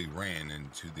quickly ran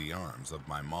into the arms of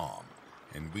my mom,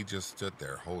 and we just stood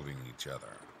there holding each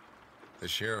other. The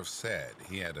sheriff said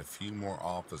he had a few more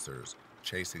officers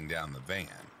chasing down the van,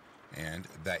 and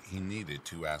that he needed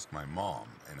to ask my mom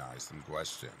and I some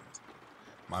questions.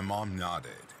 My mom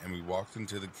nodded, and we walked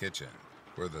into the kitchen,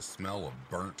 where the smell of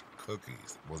burnt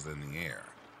cookies was in the air.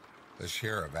 The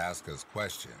sheriff asked us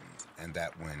questions, and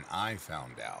that when I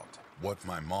found out what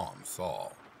my mom saw.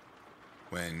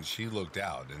 When she looked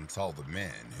out and saw the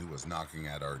man who was knocking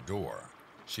at our door,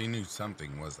 she knew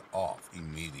something was off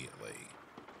immediately.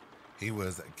 He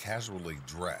was casually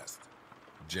dressed,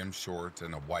 gym shorts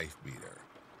and a wife beater.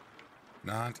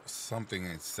 Not something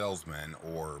a salesman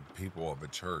or people of a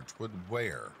church would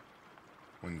wear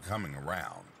when coming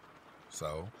around.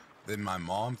 So then my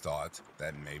mom thought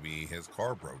that maybe his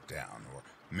car broke down, or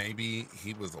maybe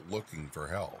he was looking for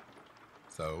help.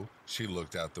 So she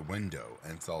looked out the window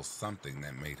and saw something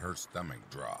that made her stomach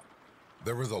drop.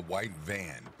 There was a white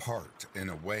van parked in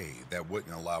a way that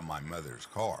wouldn't allow my mother's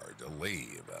car to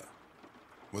leave,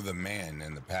 with a man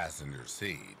in the passenger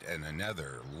seat and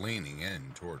another leaning in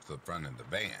towards the front of the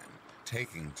van,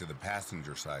 taking to the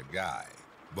passenger side guy.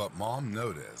 But Mom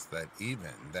noticed that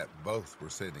even that both were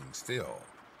sitting still,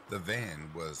 the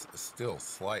van was still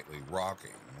slightly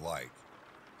rocking, like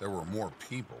there were more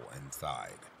people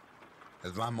inside.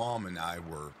 As my mom and I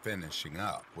were finishing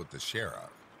up with the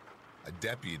sheriff, a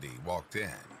deputy walked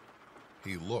in.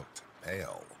 He looked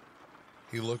pale.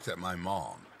 He looked at my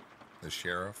mom, the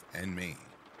sheriff, and me.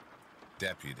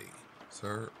 Deputy,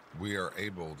 sir, we are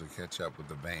able to catch up with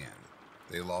the van.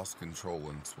 They lost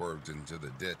control and swerved into the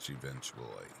ditch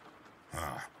eventually.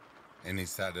 Any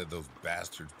side of those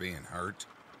bastards being hurt?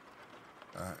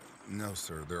 No,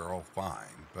 sir, they're all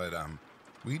fine, but,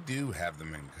 we do have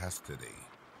them in custody.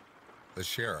 The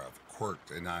sheriff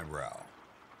quirked an eyebrow.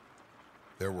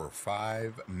 There were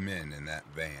 5 men in that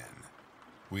van.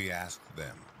 We asked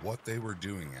them what they were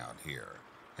doing out here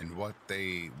and what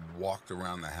they walked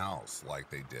around the house like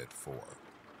they did for.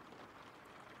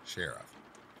 Sheriff,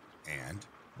 and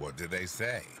what did they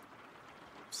say?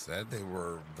 Said they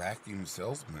were vacuum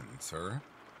salesmen, sir.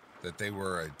 That they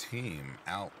were a team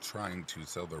out trying to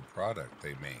sell their product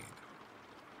they made.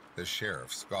 The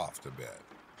sheriff scoffed a bit.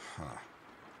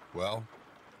 Well,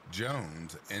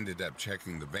 Jones ended up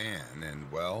checking the van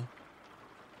and, well,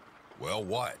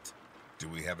 what? Do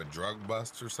we have a drug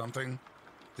bust or something?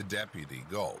 The deputy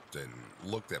gulped and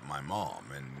looked at my mom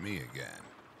and me again.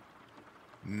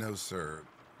 No, sir,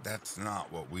 that's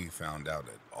not what we found out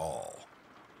at all.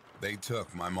 They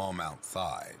took my mom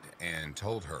outside and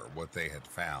told her what they had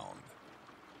found.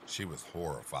 She was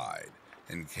horrified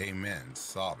and came in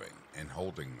sobbing and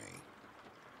holding me.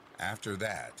 After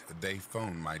that, they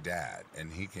phoned my dad,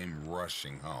 and he came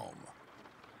rushing home.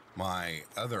 My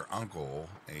other uncle,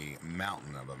 a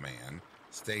mountain of a man,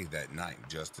 stayed that night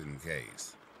just in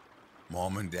case.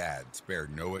 Mom and Dad spared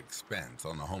no expense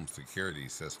on the home security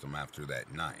system after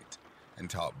that night, and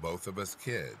taught both of us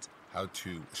kids how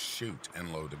to shoot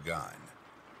and load a gun.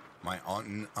 My aunt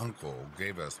and uncle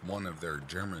gave us one of their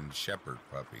German Shepherd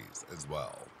puppies as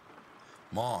well.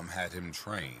 Mom had him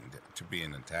trained to be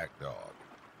an attack dog,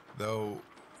 though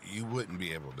you wouldn't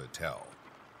be able to tell.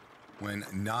 When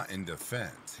not in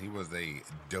defense, he was a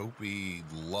dopey,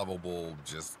 lovable,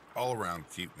 just all around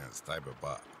cuteness type of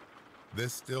pup.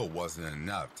 This still wasn't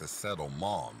enough to settle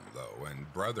Mom, though,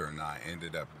 and Brother and I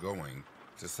ended up going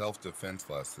to self-defense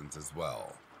lessons as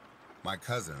well. My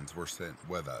cousins were sent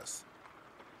with us.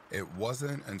 It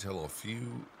wasn't until a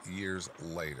few years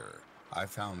later I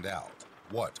found out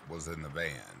what was in the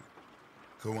van.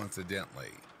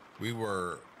 Coincidentally, we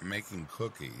were making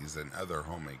cookies and other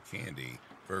homemade candy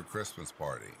for a Christmas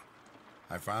party.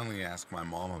 I finally asked my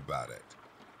mom about it.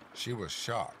 She was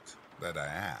shocked that I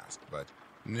asked, but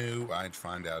knew I'd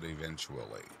find out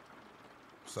eventually.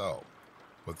 So,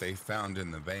 what they found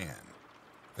in the van,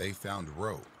 they found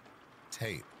rope,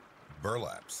 tape,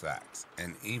 burlap sacks,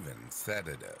 and even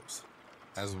sedatives,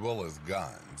 as well as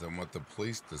guns and what the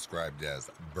police described as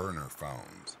burner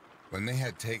phones. When they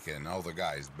had taken all the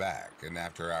guys back, and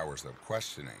after hours of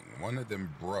questioning, one of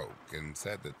them broke and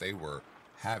said that they were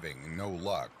having no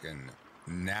luck in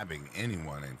nabbing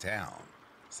anyone in town,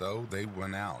 so they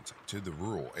went out to the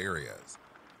rural areas.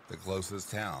 The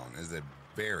closest town is a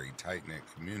very tight-knit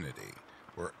community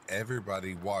where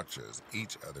everybody watches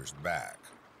each other's back.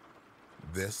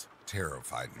 This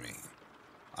terrified me.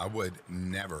 I would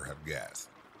never have guessed.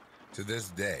 To this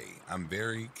day, I'm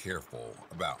very careful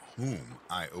about whom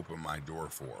I open my door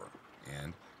for,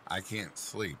 and I can't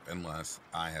sleep unless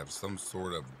I have some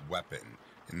sort of weapon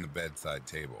in the bedside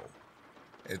table.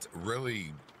 It's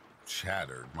really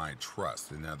shattered my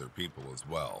trust in other people as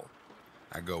well.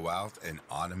 I go out and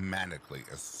automatically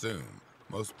assume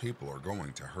most people are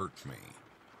going to hurt me.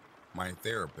 My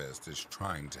therapist is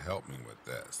trying to help me with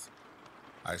this.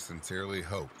 I sincerely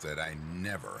hope that I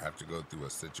never have to go through a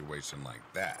situation like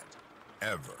that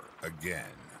ever again.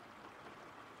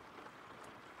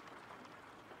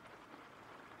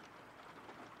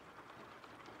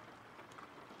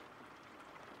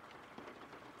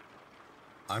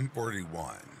 I'm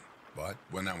 41, but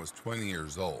when I was 20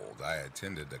 years old, I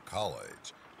attended a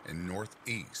college in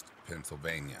Northeast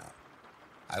Pennsylvania.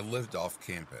 I lived off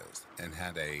campus and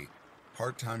had a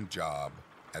part-time job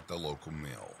at the local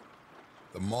mill.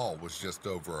 The mall was just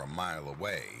over a mile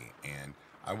away, and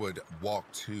I would walk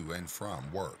to and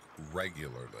from work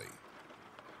regularly.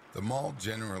 The mall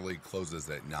generally closes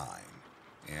at 9,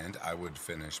 and I would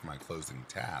finish my closing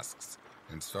tasks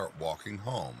and start walking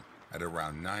home at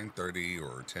around 9:30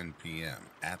 or 10 p.m.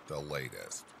 at the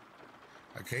latest.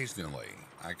 Occasionally,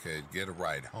 I could get a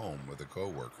ride home with a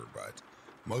coworker, but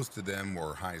most of them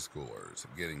were high schoolers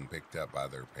getting picked up by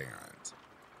their parents.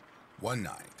 One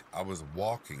night, I was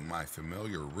walking my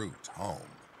familiar route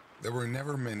home. There were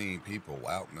never many people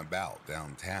out and about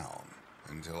downtown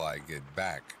until I get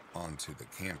back onto the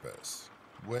campus,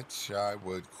 which I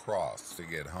would cross to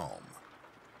get home.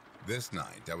 This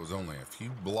night, I was only a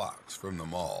few blocks from the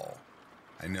mall.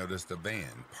 I noticed a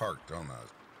van parked on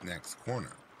the next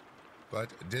corner,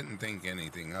 but didn't think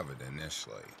anything of it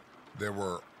initially. There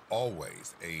were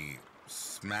always a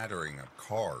smattering of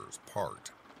cars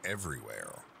parked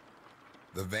everywhere.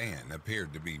 The van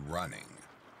appeared to be running.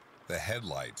 The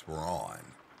headlights were on.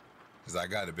 As I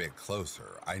got a bit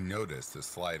closer, I noticed the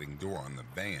sliding door on the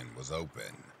van was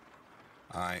open.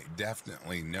 I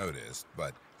definitely noticed,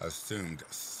 but assumed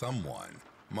someone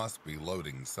must be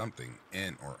loading something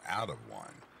in or out of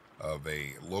one of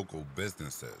a local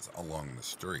businesses along the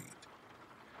street.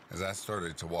 As I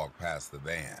started to walk past the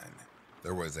van,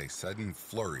 there was a sudden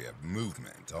flurry of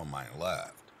movement on my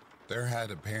left. There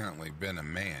had apparently been a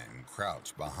man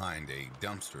crouched behind a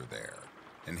dumpster there,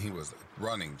 and he was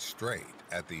running straight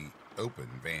at the open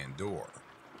van door.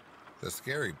 The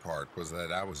scary part was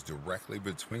that I was directly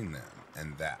between them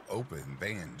and that open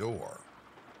van door.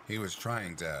 He was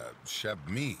trying to shove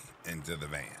me into the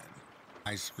van.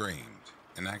 I screamed,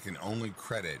 and I can only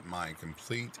credit my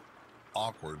complete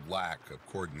awkward lack of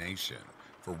coordination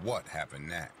for what happened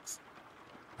next.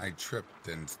 I tripped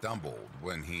and stumbled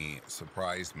when he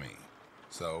surprised me,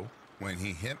 so when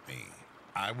he hit me,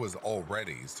 I was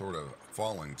already sort of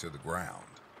falling to the ground.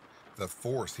 The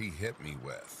force he hit me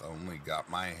with only got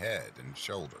my head and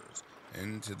shoulders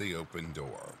into the open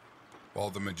door, while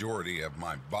the majority of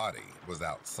my body was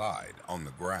outside on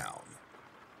the ground.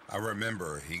 I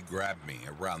remember he grabbed me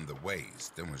around the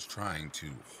waist and was trying to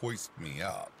hoist me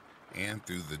up and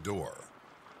through the door,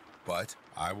 but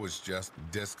I was just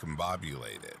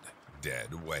discombobulated,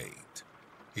 dead weight.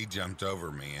 He jumped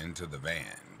over me into the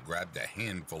van, grabbed a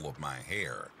handful of my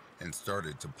hair, and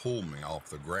started to pull me off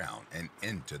the ground and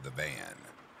into the van.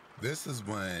 This is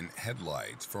when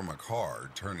headlights from a car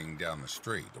turning down the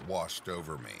street washed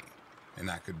over me, and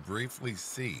I could briefly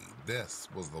see this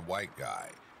was the white guy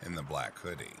in the black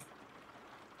hoodie.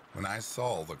 When I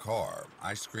saw the car,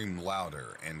 I screamed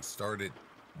louder and started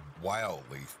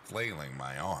wildly flailing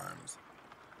my arms.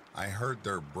 I heard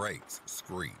their brakes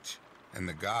screech, and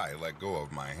the guy let go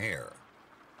of my hair.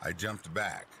 I jumped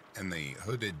back, and the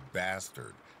hooded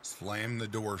bastard slammed the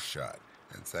door shut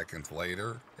and seconds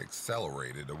later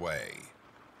accelerated away.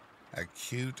 A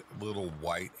cute little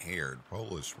white-haired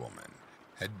Polish woman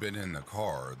had been in the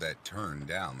car that turned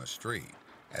down the street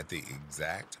at the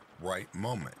exact right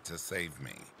moment to save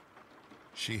me.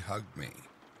 She hugged me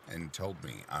and told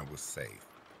me I was safe,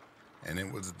 and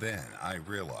it was then I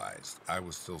realized I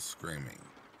was still screaming.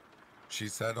 She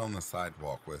sat on the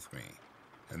sidewalk with me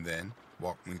and then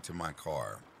walked me to my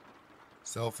car.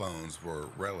 Cell phones were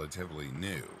relatively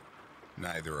new.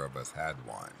 Neither of us had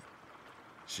one.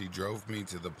 She drove me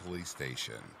to the police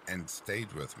station and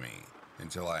stayed with me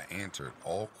until I answered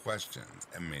all questions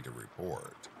and made a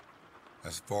report.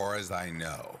 As far as I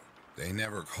know, they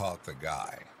never caught the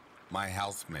guy. My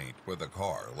housemate with a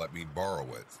car let me borrow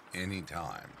it any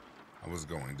time. I was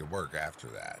going to work after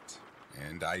that,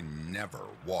 and I never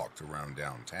walked around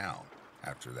downtown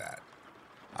after that.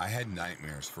 I had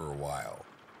nightmares for a while.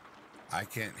 I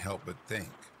can't help but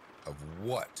think of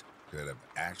what could have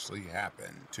actually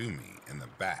happened to me in the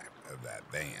back of that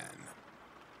van.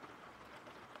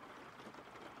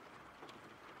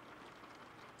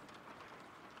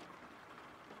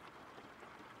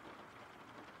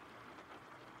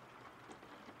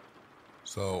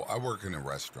 So I work in a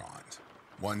restaurant.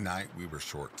 One night we were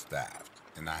short-staffed,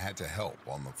 and I had to help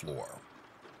on the floor.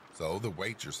 So the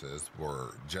waitresses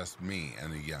were just me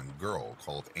and a young girl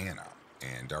called Anna,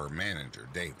 and our manager,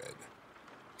 David.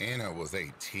 Anna was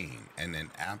 18 and an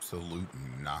absolute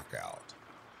knockout.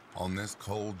 On this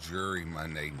cold, dreary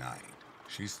Monday night,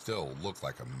 she still looked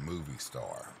like a movie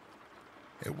star.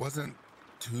 It wasn't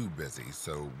too busy,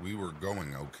 so we were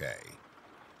going okay.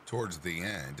 Towards the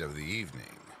end of the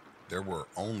evening, there were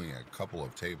only a couple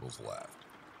of tables left,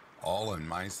 all in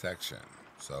my section,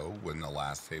 so when the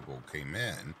last table came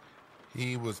in,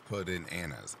 he was put in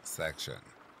Anna's section.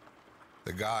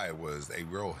 The guy was a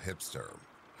real hipster.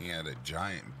 He had a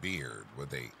giant beard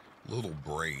with a little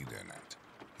braid in it.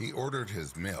 He ordered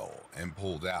his meal and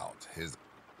pulled out his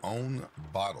own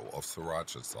bottle of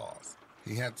sriracha sauce.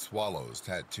 He had swallows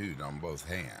tattooed on both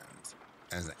hands.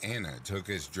 As Anna took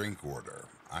his drink order,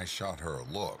 I shot her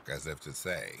a look as if to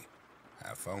say,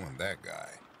 "Have fun with that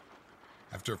guy."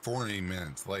 After 40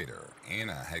 minutes later,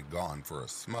 Anna had gone for a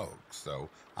smoke, so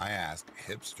I asked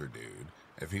Hipster Dude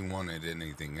if he wanted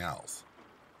anything else.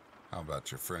 "How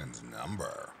about your friend's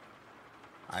number?"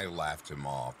 I laughed him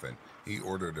off and he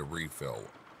ordered a refill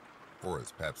for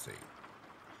his Pepsi.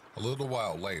 A little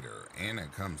while later, Anna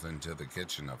comes into the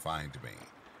kitchen to find me.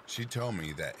 She told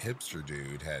me that Hipster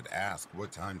Dude had asked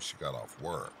what time she got off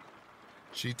work.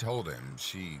 She told him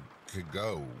she could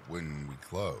go when we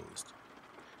closed.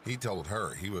 He told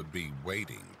her he would be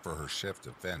waiting for her shift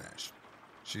to finish.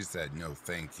 She said no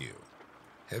thank you.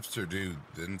 Hipster Dude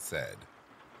then said,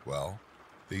 "Well,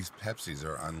 these Pepsis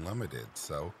are unlimited,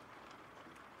 so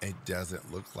it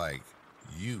doesn't look like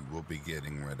you will be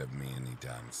getting rid of me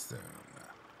anytime soon."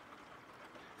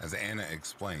 As Anna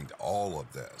explained all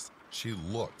of this, she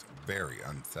looked very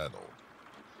unsettled.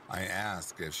 I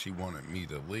asked if she wanted me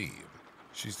to leave.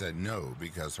 She said no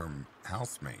because her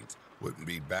housemates wouldn't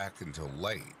be back until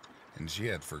late and she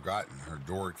had forgotten her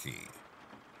door key.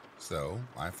 So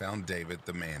I found David,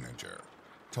 the manager,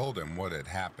 told him what had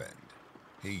happened.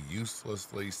 He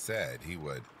uselessly said he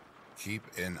would keep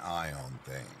an eye on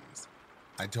things.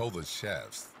 I told the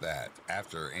chefs that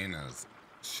after Anna's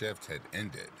shift had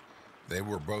ended, they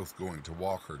were both going to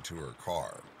walk her to her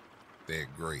car. They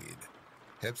agreed.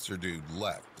 Hipster Dude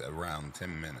left around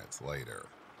 10 minutes later.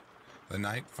 The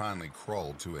night finally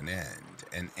crawled to an end,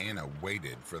 and Anna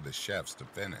waited for the chefs to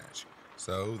finish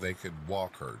so they could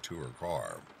walk her to her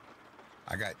car.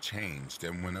 I got changed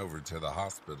and went over to the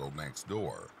hospital next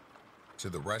door to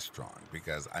the restaurant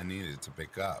because I needed to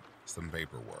pick up some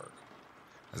paperwork.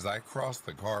 As I crossed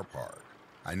the car park,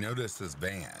 I noticed this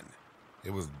van.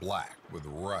 It was black with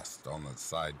rust on the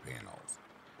side panels.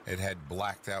 It had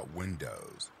blacked out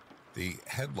windows. The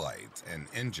headlights and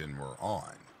engine were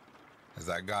on. As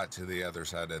I got to the other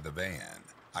side of the van,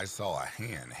 I saw a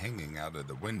hand hanging out of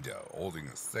the window holding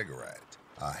a cigarette,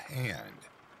 a hand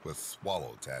with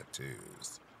swallow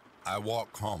tattoos. I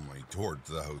walked calmly towards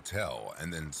the hotel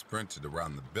and then sprinted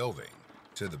around the building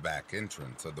to the back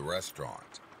entrance of the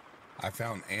restaurant. I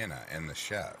found Anna and the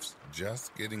chefs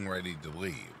just getting ready to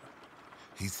leave.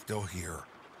 "He's still here.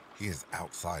 He is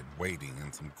outside waiting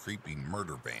in some creepy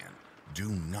murder van. Do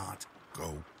not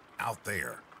go out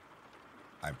there,"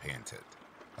 I panted.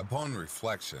 Upon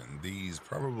reflection, these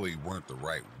probably weren't the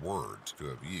right words to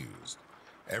have used.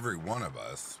 Every one of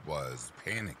us was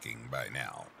panicking by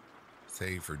now,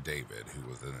 save for David, who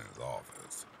was in his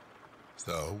office.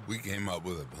 So we came up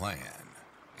with a plan.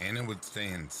 Anna would stay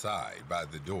inside by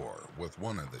the door with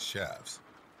one of the chefs.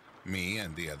 Me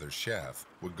and the other chef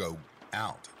would go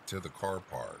out to the car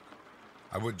park.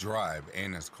 I would drive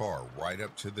Anna's car right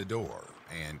up to the door,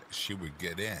 and she would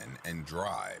get in and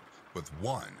drive with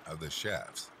one of the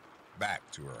chefs back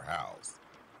to her house.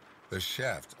 The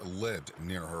chef lived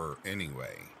near her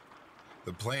anyway.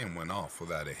 The plan went off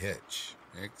without a hitch,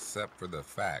 except for the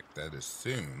fact that as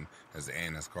soon as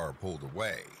Anna's car pulled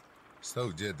away,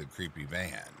 so did the creepy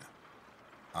van.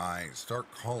 I start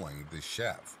calling the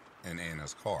chef in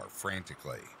Anna's car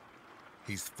frantically.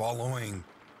 "He's following,"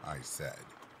 I said.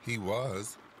 "He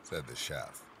was," said the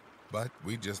chef, "but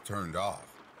we just turned off.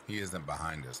 He isn't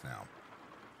behind us now."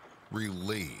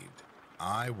 Relieved,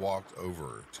 I walked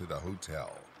over to the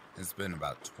hotel and spent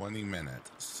about 20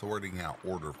 minutes sorting out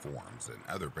order forms and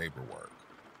other paperwork.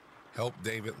 Helped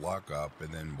David lock up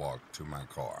and then walked to my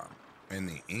car. In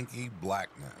the inky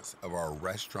blackness of our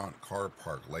restaurant car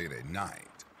park late at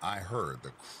night, I heard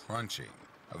the crunching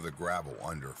of the gravel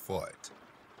underfoot.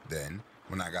 Then,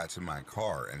 when I got to my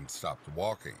car and stopped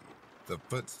walking, the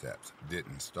footsteps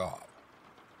didn't stop.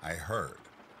 I heard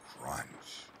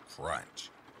crunch, crunch,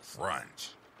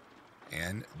 crunch,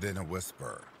 and then a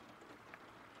whisper.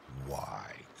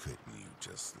 "Why couldn't you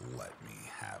just let me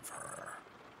have her?"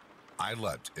 I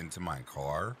leapt into my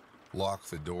car, locked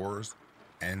the doors,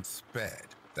 and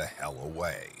sped the hell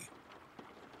away.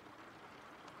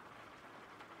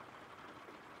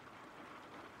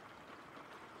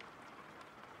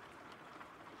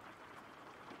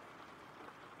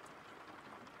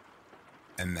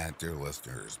 And that, dear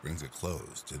listeners, brings a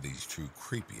close to these true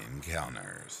creepy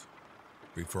encounters.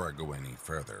 Before I go any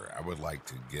further, I would like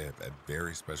to give a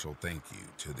very special thank you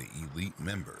to the elite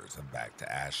members of Back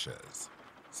to Ashes.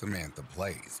 Samantha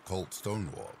Place, Colt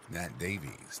Stonewolf, Nat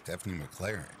Davies, Stephanie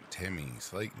McLaren, Tammy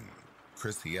Slayton,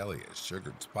 Chrissy Elliott,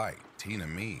 Sugared Spike, Tina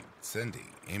Mead,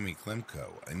 Cindy, Amy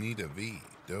Klimko, Anita V,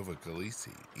 Dova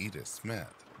Khaleesi, Edith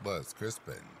Smith, Buzz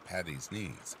Crispin, Patty's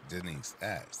Niece, Denise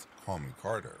S., Kwame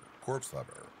Carter, Corpse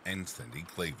Lover, and Cindy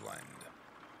Cleveland.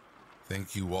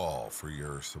 Thank you all for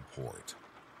your support,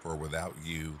 for without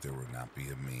you, there would not be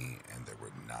a me and there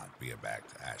would not be a Back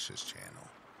to Ashes channel.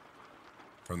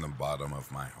 From the bottom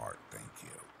of my heart, thank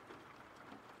you.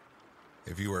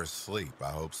 If you are asleep,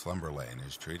 I hope Slumberland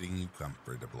is treating you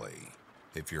comfortably.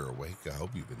 If you're awake, I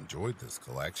hope you've enjoyed this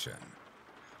collection.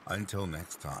 Until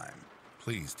next time,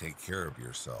 please take care of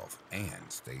yourself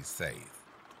and stay safe.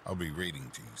 I'll be reading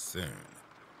to you soon.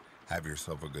 Have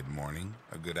yourself a good morning,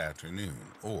 a good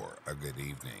afternoon, or a good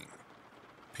evening.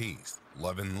 Peace,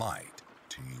 love, and light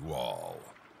to you all.